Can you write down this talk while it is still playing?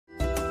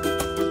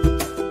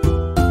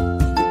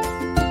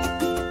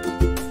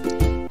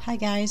Hi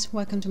guys,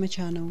 welcome to my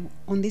channel.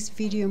 On this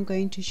video I'm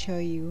going to show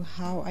you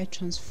how I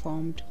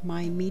transformed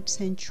my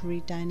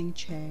mid-century dining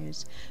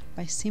chairs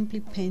by simply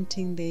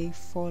painting the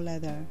faux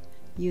leather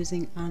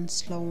using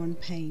Sloan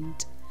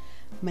paint.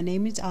 My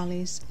name is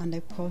Alice and I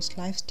post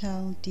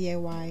lifestyle,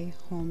 DIY,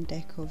 home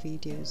decor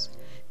videos.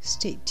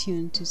 Stay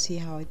tuned to see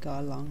how it got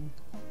along.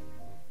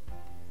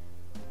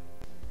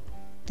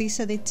 These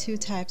are the two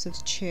types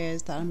of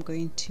chairs that I'm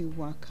going to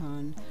work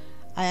on.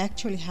 I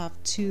actually have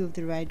 2 of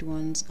the red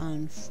ones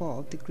and 4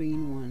 of the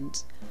green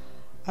ones.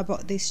 I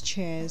bought these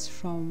chairs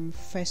from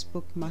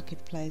Facebook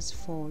Marketplace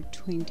for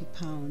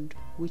 £20,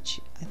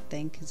 which I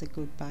think is a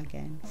good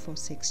bargain for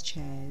 6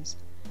 chairs.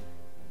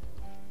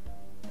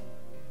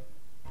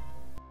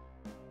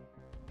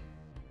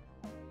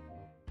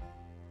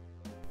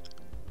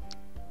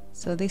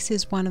 So this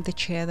is one of the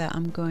chairs that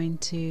I'm going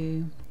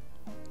to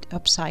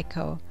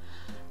upcycle.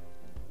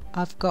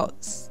 I've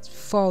got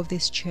 4 of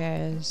these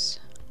chairs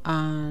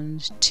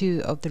and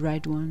 2 of the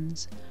red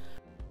ones.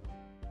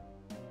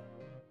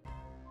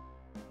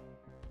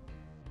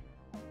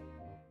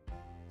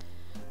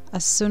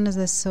 As soon as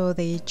I saw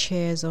the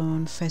chairs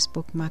on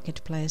Facebook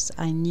Marketplace,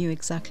 I knew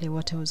exactly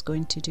what I was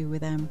going to do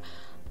with them.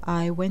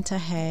 I went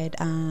ahead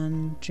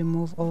and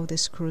removed all the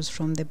screws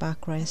from the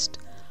backrest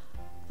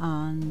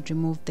and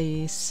removed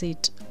the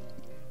seat,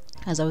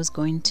 as I was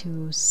going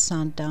to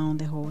sand down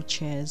the whole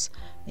chairs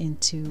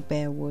into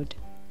bare wood.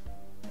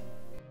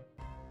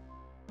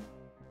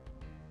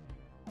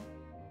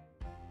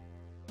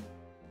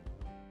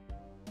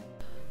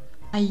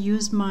 I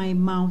use my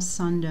mouse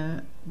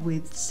sander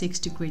with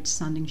 60 grit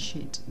sanding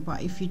sheet,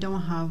 but if you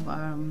don't have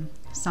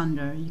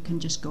sander, you can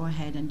just go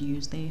ahead and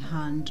use the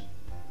hand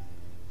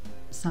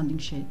sanding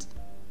sheet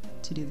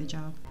to do the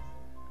job.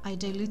 I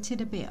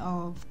diluted a bit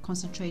of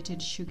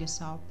concentrated sugar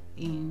soap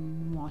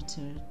in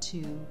water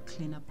to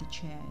clean up the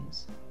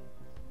chairs.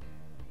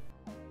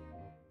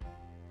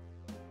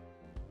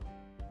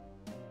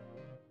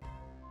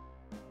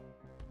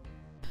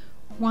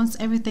 Once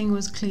everything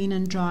was clean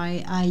and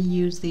dry, I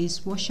used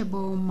this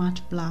washable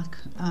matte black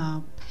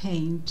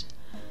paint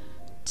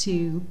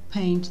to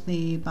paint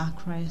the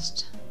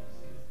backrest,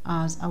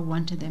 as I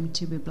wanted them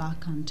to be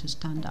black and to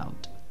stand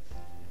out.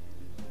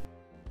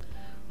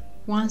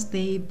 Once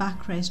the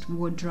backrest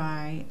were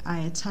dry, I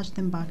attached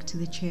them back to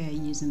the chair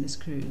using the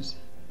screws.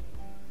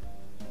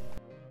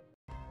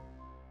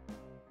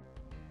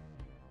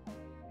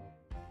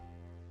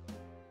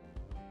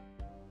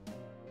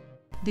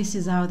 This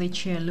is how the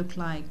chair looked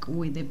like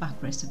with the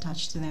backrest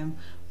attached to them,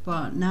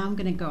 but now I'm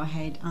gonna go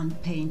ahead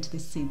and paint the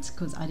seats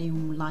because I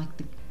didn't like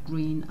the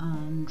green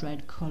and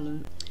red color.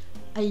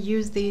 I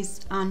used this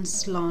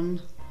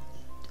Sloan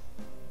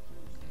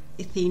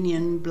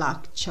Athenian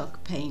black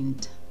chalk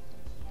paint,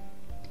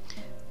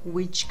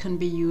 which can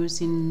be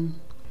used in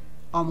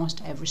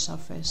almost every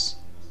surface.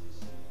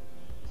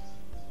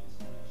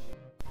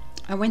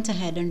 I went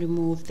ahead and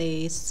removed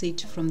the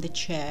seat from the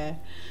chair,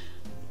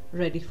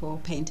 ready for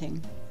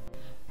painting.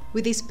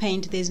 With this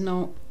paint, there's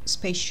no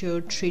special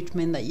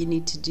treatment that you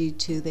need to do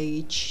to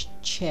the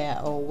chair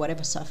or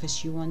whatever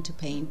surface you want to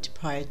paint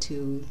prior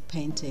to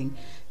painting.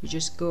 You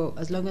just go,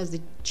 as long as the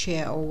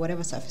chair or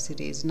whatever surface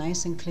it is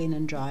nice and clean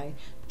and dry,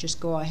 just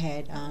go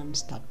ahead and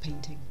start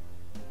painting.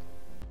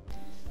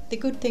 The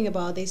good thing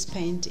about this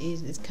paint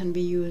is it can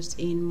be used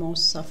in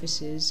most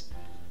surfaces,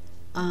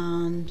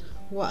 and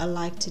what I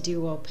like to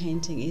do while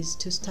painting is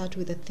to start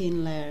with a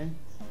thin layer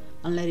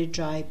and let it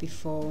dry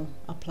before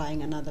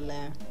applying another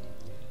layer.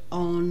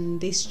 On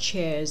these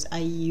chairs I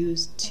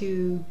used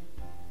 2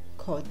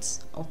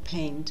 coats of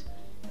paint,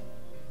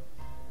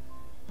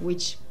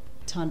 which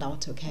turned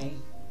out okay.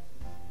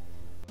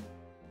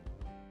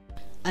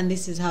 And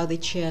this is how the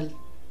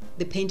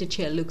painted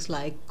chair looks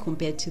like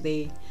compared to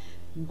the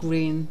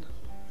green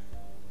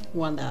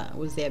one that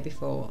was there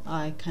before.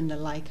 I kinda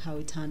like how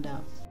it turned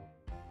out.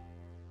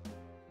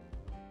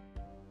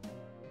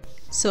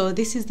 So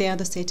this is the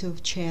other set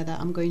of chair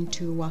that I'm going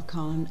to work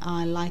on.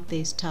 I like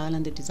the style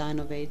and the design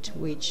of it,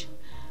 which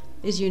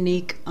is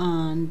unique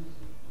and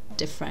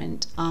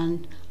different,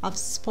 and I've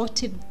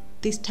spotted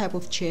this type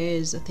of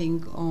chairs I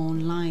think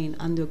online,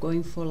 and they're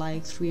going for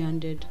like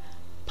 £300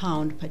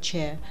 per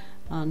chair,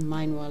 and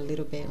mine were a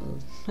little bit,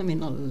 I mean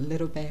not a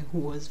little bit,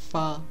 was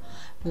far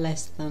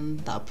less than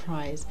that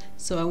price.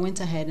 So I went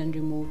ahead and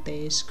removed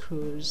the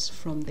screws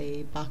from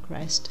the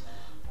backrest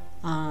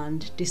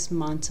and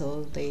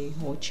dismantle the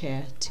whole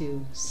chair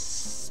to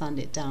sand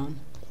it down.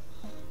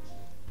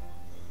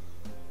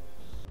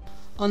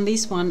 On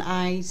this one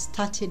I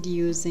started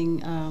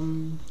using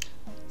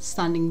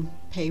sanding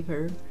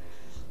paper,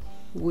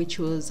 which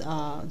was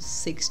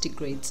 60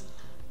 grit.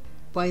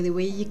 By the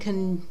way, you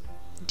can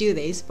do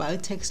this, but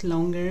it takes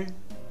longer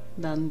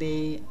than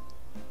the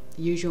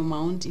usual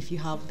amount if you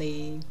have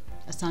the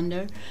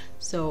sander.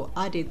 So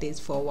I did this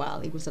for a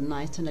while. It was a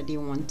night and I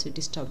didn't want to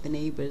disturb the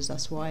neighbors.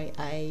 That's why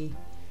I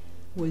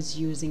was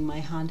using my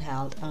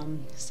handheld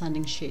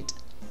sanding sheet.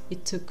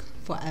 It took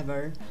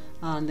forever,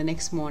 and the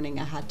next morning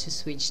I had to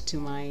switch to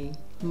my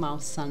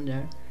mouse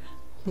sander,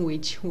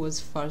 which was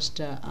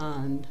faster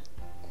and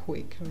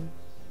quicker.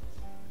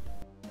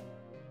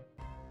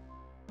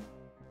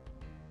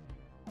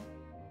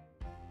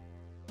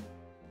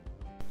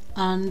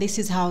 And this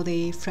is how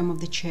the frame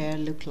of the chair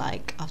looked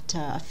like after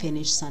I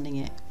finished sanding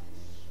it.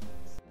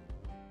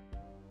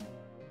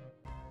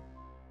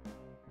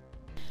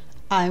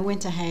 I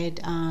went ahead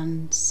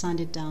and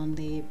sanded down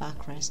the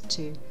backrest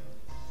too,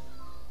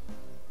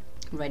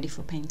 ready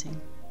for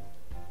painting.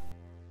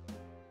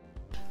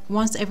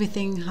 Once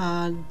everything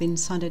had been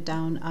sanded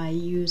down, I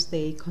used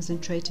the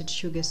concentrated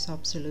sugar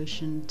soap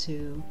solution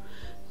to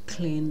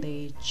clean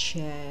the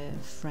chair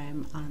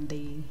frame and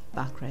the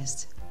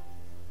backrest.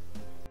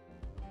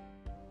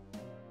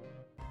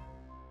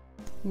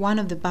 One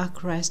of the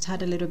backrest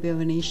had a little bit of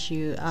an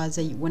issue, as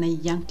when I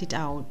yanked it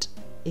out,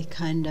 it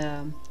kind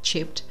of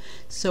chipped,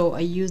 so I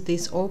used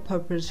this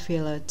all-purpose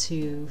filler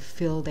to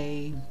fill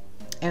the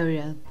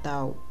area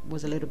that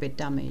was a little bit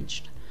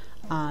damaged,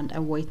 and I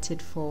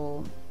waited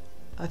for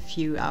a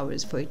few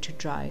hours for it to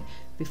dry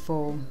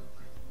before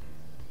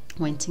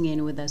went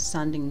in with a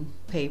sanding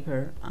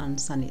paper and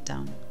sand it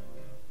down.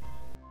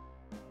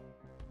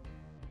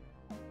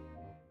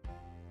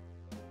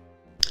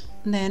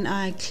 Then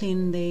I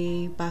cleaned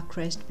the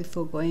backrest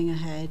before going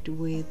ahead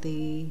with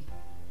the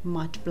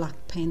matte black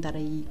paint that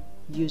I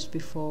used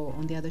before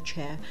on the other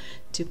chair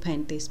to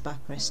paint this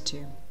backrest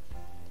too.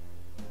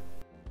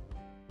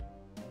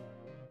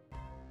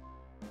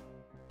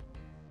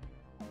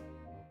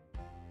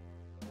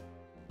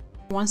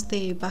 Once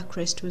the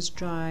backrest was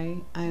dry,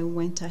 I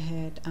went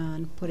ahead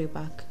and put it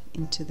back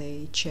into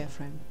the chair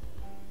frame.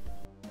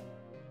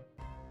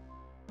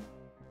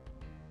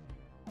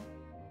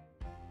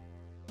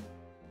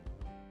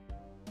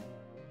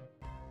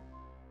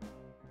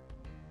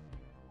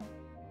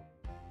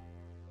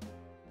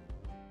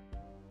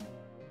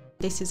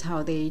 This is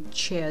how the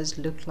chairs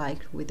look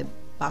like with the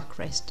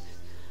backrest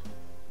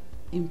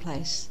in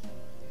place.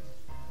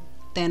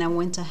 Then I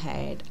went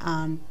ahead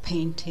and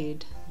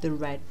painted the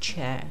red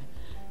chair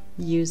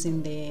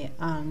using the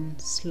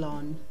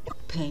Sloan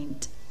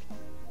paint.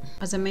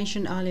 As I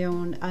mentioned earlier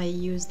on, I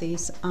used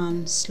this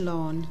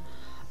Sloan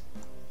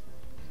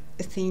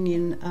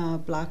Athenian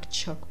black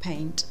chalk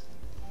paint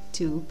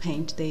to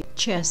paint the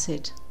chair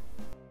seat.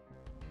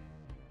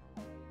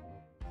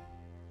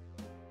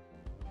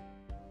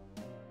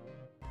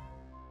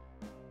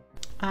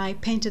 I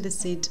painted the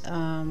seat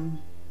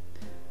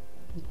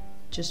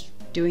just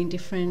doing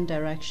different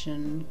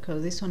direction,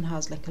 because this one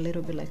has like a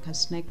little bit like a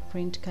snake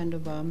print kind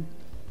of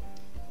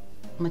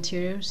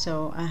material,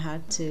 so I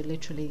had to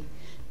literally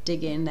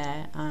dig in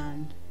there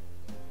and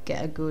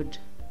get a good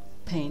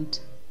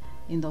paint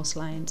in those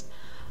lines.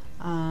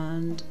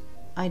 And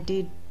I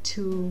did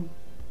 2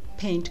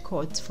 paint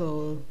coats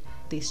for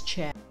this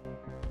chair.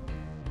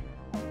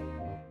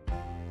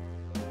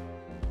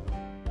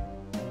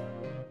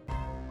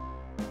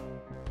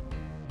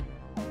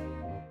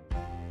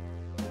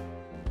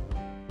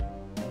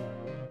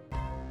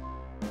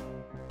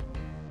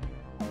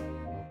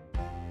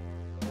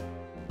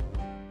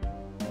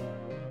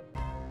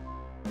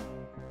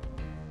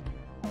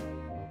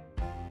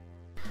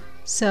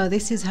 So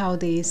this is how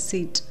the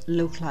seat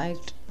looked like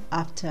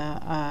after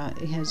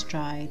it has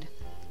dried.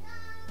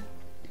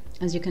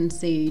 As you can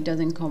see, it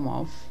doesn't come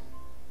off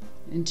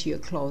into your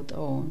cloth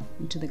or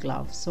into the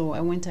glove, so I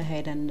went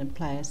ahead and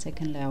applied a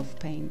second layer of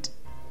paint.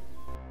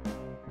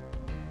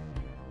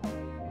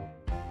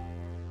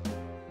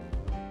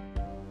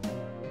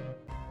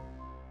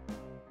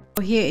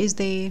 So here is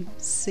the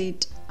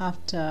seat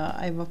after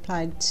I've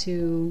applied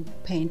 2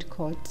 paint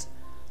coats,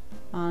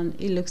 and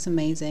it looks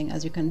amazing.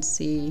 As you can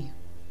see,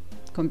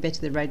 compared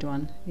to the red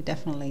one, it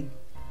definitely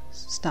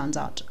stands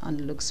out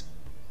and looks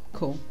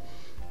cool.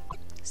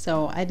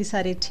 So I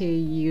decided to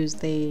use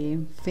the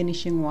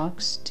finishing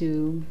wax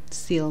to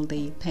seal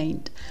the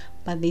paint,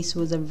 but this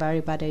was a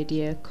very bad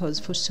idea, because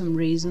for some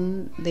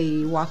reason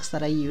the wax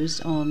that I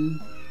used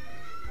on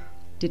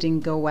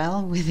didn't go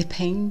well with the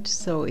paint,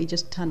 so it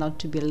just turned out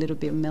to be a little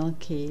bit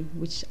milky,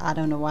 which I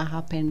don't know what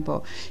happened.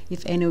 But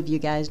if any of you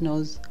guys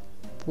knows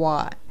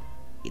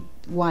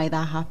why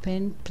that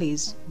happened,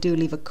 please do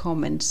leave a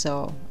comment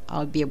so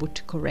I'll be able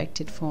to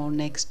correct it for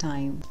next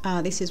time.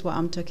 This is what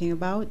I'm talking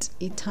about.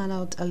 It turned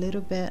out a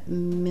little bit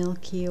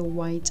milky or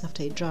white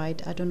after it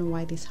dried. I don't know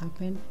why this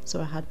happened,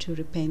 so I had to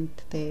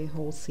repaint the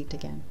whole seat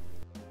again.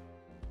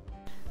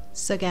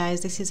 So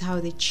guys, this is how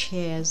the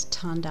chairs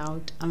turned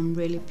out. I'm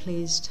really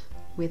pleased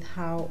with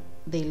how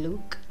they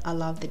look. I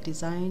love the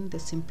design, the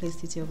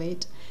simplicity of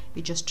it.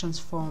 It just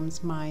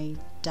transforms my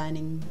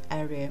dining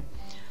area.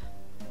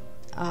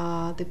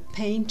 The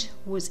paint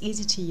was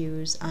easy to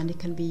use, and it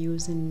can be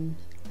used in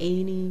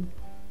any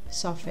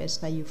surface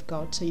that you've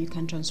got, so you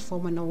can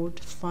transform an old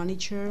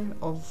furniture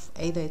of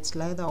either it's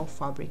leather or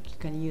fabric, you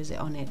can use it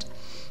on it.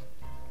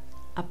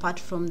 Apart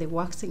from the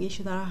waxing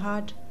issue that I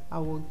had, I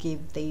will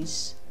give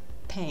this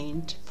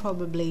paint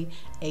probably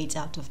 8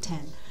 out of 10.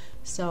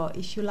 So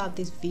if you love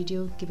this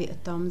video, give it a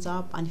thumbs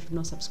up, and if you've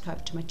not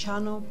subscribed to my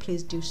channel,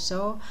 please do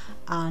so,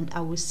 and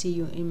I will see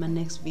you in my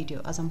next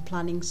video, as I'm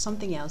planning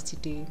something else to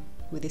do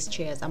with these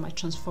chairs. I might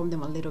transform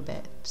them a little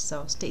bit.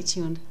 So stay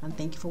tuned and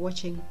thank you for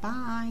watching.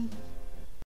 Bye.